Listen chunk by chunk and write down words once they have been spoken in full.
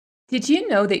Did you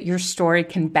know that your story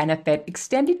can benefit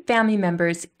extended family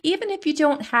members even if you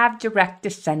don't have direct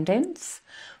descendants?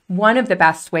 One of the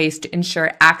best ways to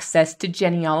ensure access to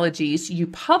genealogies you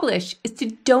publish is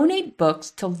to donate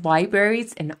books to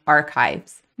libraries and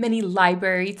archives. Many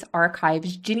libraries,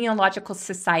 archives, genealogical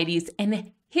societies,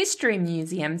 and history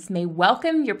museums may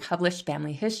welcome your published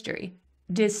family history.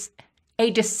 A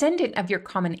descendant of your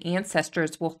common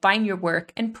ancestors will find your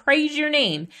work and praise your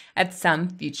name at some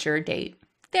future date.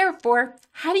 Therefore,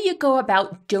 how do you go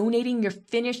about donating your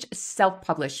finished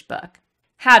self-published book?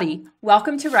 Howdy,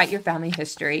 welcome to Write Your Family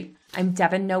History. I'm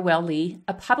Devin Noel Lee,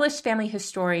 a published family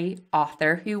history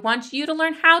author who wants you to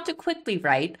learn how to quickly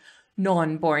write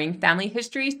non-boring family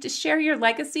histories to share your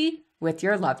legacy with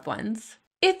your loved ones.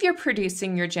 If you're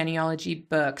producing your genealogy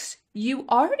books, you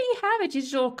already have a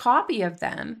digital copy of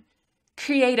them.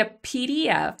 Create a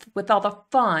PDF with all the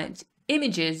font,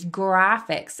 images,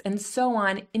 graphics, and so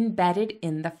on embedded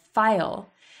in the file.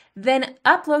 Then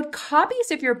upload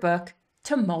copies of your book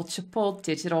to multiple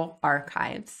digital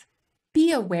archives.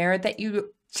 Be aware that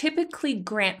you typically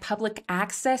grant public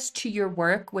access to your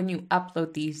work when you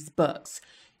upload these books.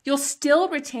 You'll still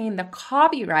retain the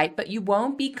copyright, but you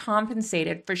won't be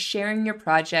compensated for sharing your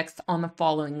projects on the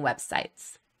following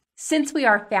websites. Since we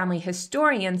are family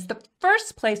historians, the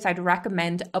first place I'd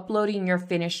recommend uploading your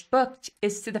finished book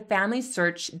is to the Family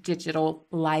Search Digital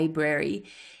Library.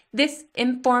 This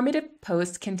informative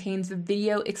post contains a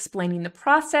video explaining the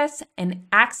process and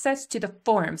access to the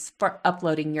forms for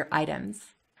uploading your items.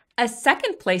 A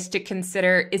second place to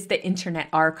consider is the Internet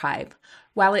Archive.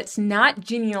 While it's not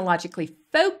genealogically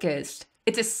focused,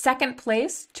 it's a second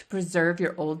place to preserve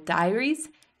your old diaries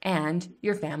and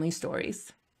your family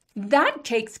stories. That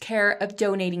takes care of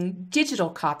donating digital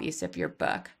copies of your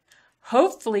book.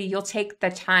 Hopefully, you'll take the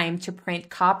time to print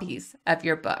copies of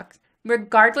your book,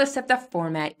 regardless of the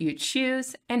format you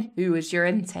choose and who is your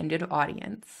intended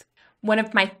audience. One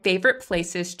of my favorite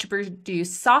places to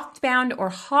produce softbound or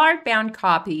hardbound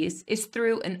copies is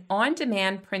through an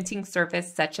on-demand printing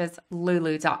service such as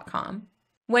lulu.com.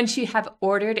 Once you have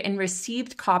ordered and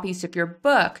received copies of your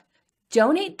book,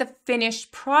 donate the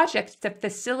finished projects to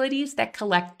facilities that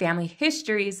collect family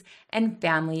histories and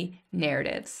family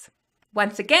narratives.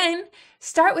 Once again,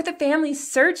 start with the Family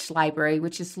Search Library,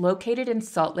 which is located in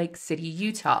Salt Lake City,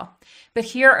 Utah. But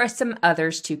here are some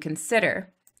others to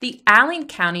consider. The Allen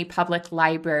County Public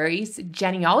Library's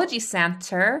Genealogy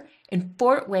Center in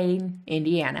Fort Wayne,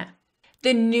 Indiana.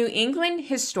 The New England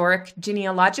Historic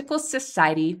Genealogical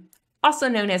Society, also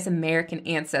known as American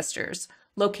Ancestors,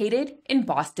 located in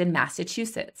Boston,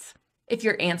 Massachusetts. If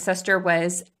your ancestor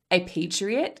was a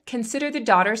patriot, consider the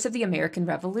Daughters of the American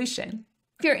Revolution.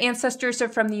 If your ancestors are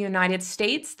from the United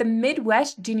States, the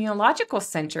Midwest Genealogical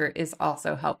Center is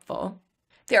also helpful.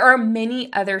 There are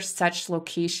many other such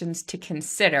locations to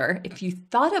consider. If you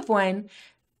thought of one,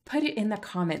 put it in the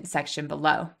comment section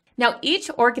below. Now, each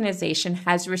organization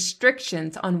has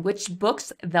restrictions on which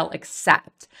books they'll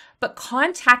accept, but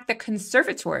contact the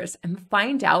conservators and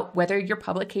find out whether your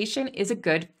publication is a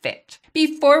good fit.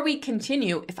 Before we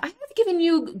continue, if I have given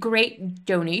you great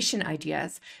donation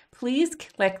ideas, please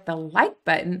click the like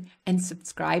button and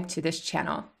subscribe to this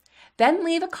channel. Then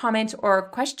leave a comment or a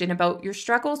question about your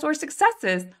struggles or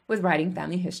successes with writing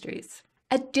family histories.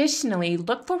 Additionally,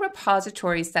 look for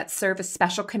repositories that serve a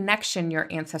special connection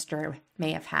your ancestor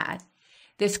may have had.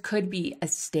 This could be a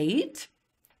state,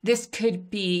 this could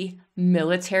be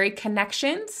military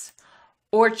connections,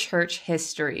 or church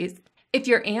histories. If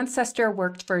your ancestor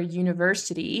worked for a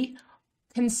university,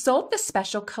 consult the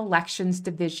special collections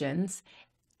divisions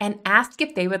and ask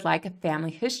if they would like a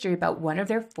family history about one of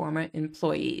their former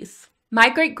employees. My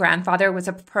great-grandfather was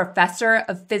a professor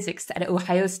of physics at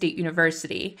Ohio State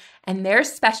University, and their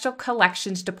special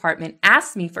collections department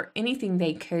asked me for anything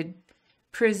they could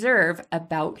preserve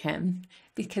about him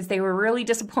because they were really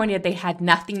disappointed they had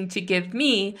nothing to give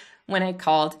me when I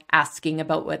called asking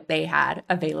about what they had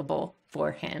available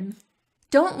for him.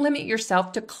 Don't limit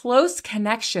yourself to close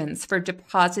connections for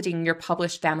depositing your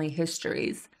published family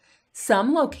histories.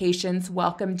 Some locations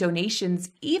welcome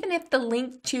donations even if the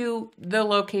link to the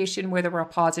location where the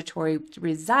repository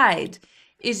resides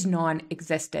is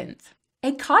non-existent.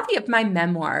 A copy of my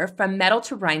memoir, From Metal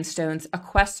to Rhinestones, A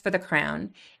Quest for the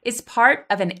Crown, is part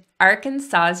of an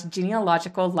Arkansas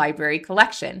genealogical library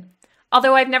collection.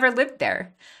 Although I've never lived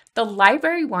there, the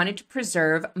library wanted to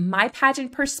preserve my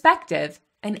pageant perspective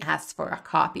and asked for a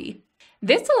copy.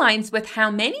 This aligns with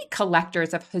how many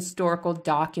collectors of historical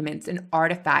documents and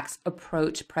artifacts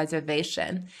approach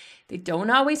preservation. They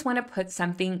don't always want to put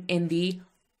something in the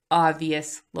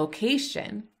obvious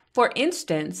location. For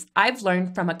instance, I've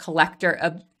learned from a collector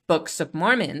of books of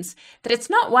Mormons that it's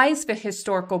not wise for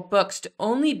historical books to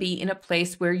only be in a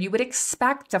place where you would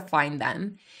expect to find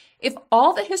them. If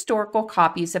all the historical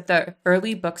copies of the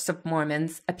early books of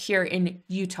Mormons appear in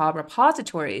Utah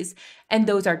repositories and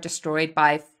those are destroyed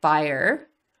by fire,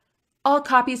 all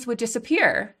copies would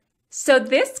disappear. So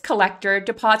this collector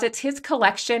deposits his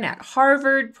collection at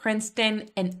Harvard, Princeton,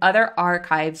 and other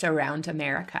archives around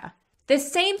America. The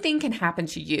same thing can happen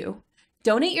to you.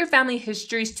 Donate your family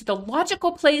histories to the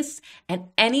logical place and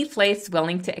any place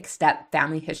willing to accept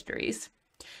family histories.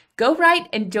 Go write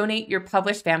and donate your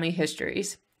published family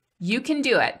histories. You can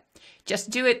do it.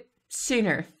 Just do it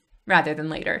sooner rather than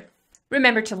later.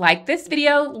 Remember to like this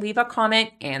video, leave a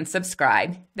comment, and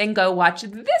subscribe. Then go watch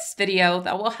this video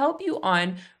that will help you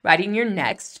on writing your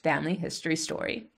next family history story.